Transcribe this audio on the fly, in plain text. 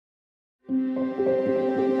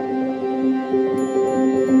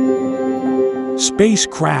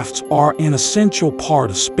Spacecrafts are an essential part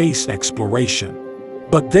of space exploration,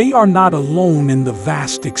 but they are not alone in the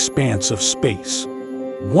vast expanse of space.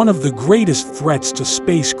 One of the greatest threats to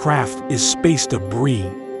spacecraft is space debris,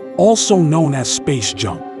 also known as space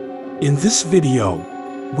junk. In this video,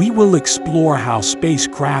 we will explore how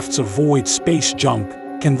spacecrafts avoid space junk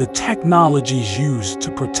and the technologies used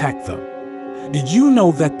to protect them. Did you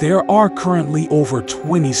know that there are currently over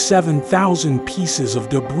 27,000 pieces of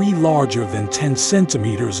debris larger than 10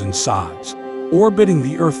 centimeters in size, orbiting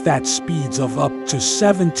the Earth at speeds of up to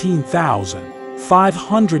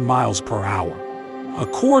 17,500 miles per hour?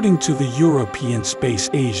 According to the European Space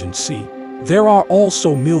Agency, there are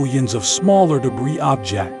also millions of smaller debris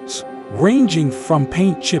objects, ranging from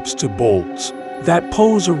paint chips to bolts, that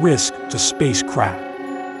pose a risk to spacecraft.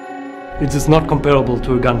 It is not comparable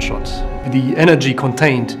to a gunshot. The energy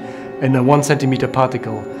contained in a 1 centimeter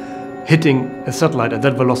particle hitting a satellite at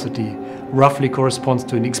that velocity roughly corresponds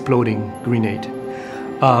to an exploding grenade.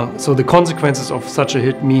 So the consequences of such a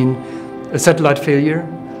hit mean a satellite failure,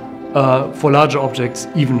 for larger objects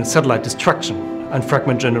even a satellite destruction and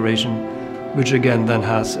fragment generation, which again then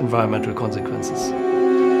has environmental consequences.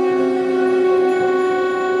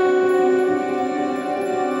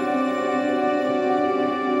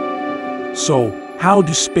 So, how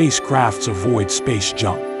do spacecrafts avoid space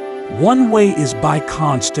junk? One way is by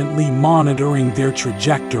constantly monitoring their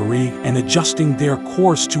trajectory and adjusting their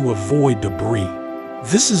course to avoid debris.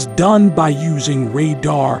 This is done by using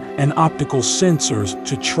radar and optical sensors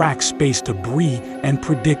to track space debris and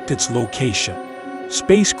predict its location.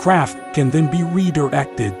 Spacecraft can then be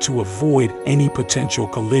redirected to avoid any potential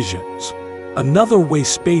collisions. Another way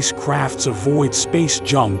spacecrafts avoid space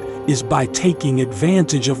junk is by taking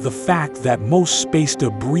advantage of the fact that most space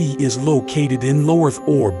debris is located in low Earth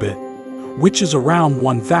orbit, which is around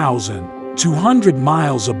 1,200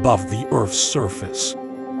 miles above the Earth's surface.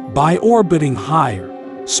 By orbiting higher,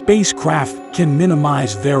 spacecraft can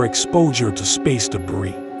minimize their exposure to space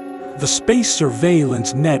debris. The Space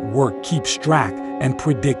Surveillance Network keeps track and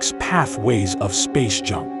predicts pathways of space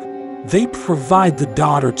junk. They provide the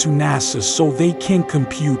data to NASA so they can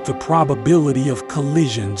compute the probability of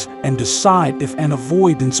collisions and decide if an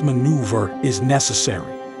avoidance maneuver is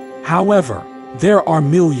necessary. However, there are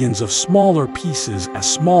millions of smaller pieces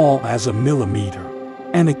as small as a millimeter,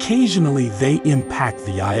 and occasionally they impact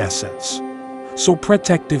the ISS. So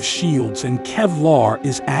protective shields and Kevlar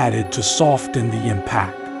is added to soften the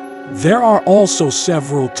impact. There are also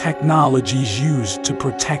several technologies used to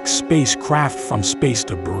protect spacecraft from space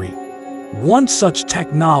debris. One such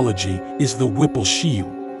technology is the Whipple shield,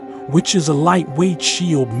 which is a lightweight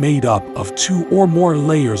shield made up of 2 or more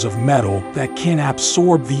layers of metal that can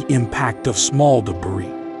absorb the impact of small debris.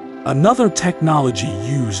 Another technology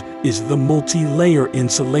used is the multi-layer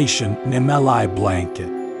insulation (MLI) blanket,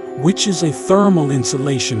 which is a thermal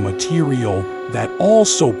insulation material that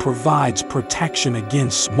also provides protection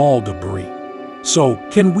against small debris. So,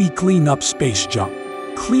 can we clean up space junk?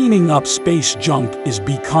 Cleaning up space junk is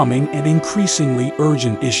becoming an increasingly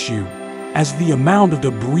urgent issue as the amount of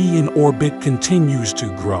debris in orbit continues to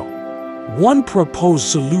grow. One proposed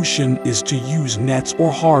solution is to use nets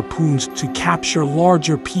or harpoons to capture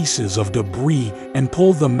larger pieces of debris and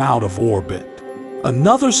pull them out of orbit.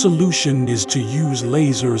 Another solution is to use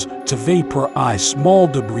lasers to vaporize small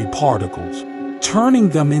debris particles, turning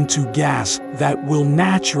them into gas that will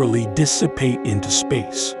naturally dissipate into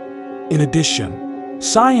space. In addition,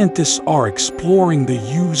 scientists are exploring the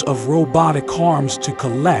use of robotic arms to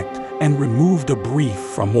collect and remove debris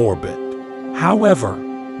from orbit. However,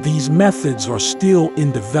 these methods are still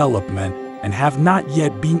in development and have not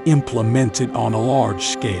yet been implemented on a large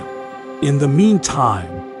scale. In the meantime,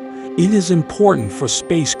 it is important for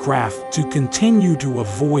spacecraft to continue to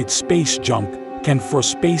avoid space junk and for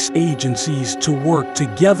space agencies to work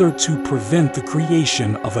together to prevent the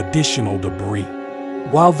creation of additional debris.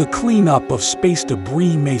 While the cleanup of space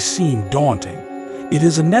debris may seem daunting, it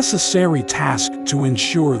is a necessary task to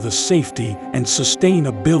ensure the safety and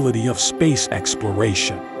sustainability of space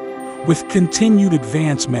exploration. With continued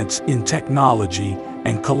advancements in technology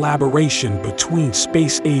and collaboration between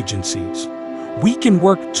space agencies, we can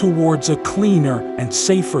work towards a cleaner and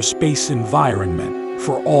safer space environment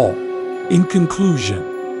for all. In conclusion,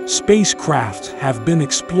 spacecraft have been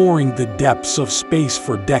exploring the depths of space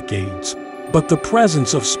for decades, but the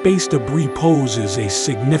presence of space debris poses a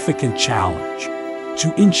significant challenge.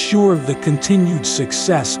 To ensure the continued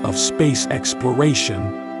success of space exploration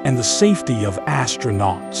and the safety of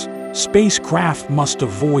astronauts, spacecraft must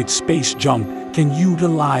avoid space junk and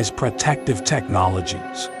utilize protective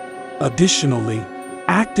technologies. Additionally,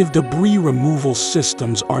 active debris removal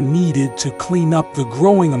systems are needed to clean up the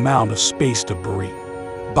growing amount of space debris.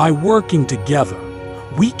 By working together,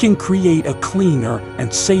 we can create a cleaner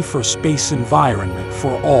and safer space environment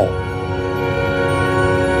for all.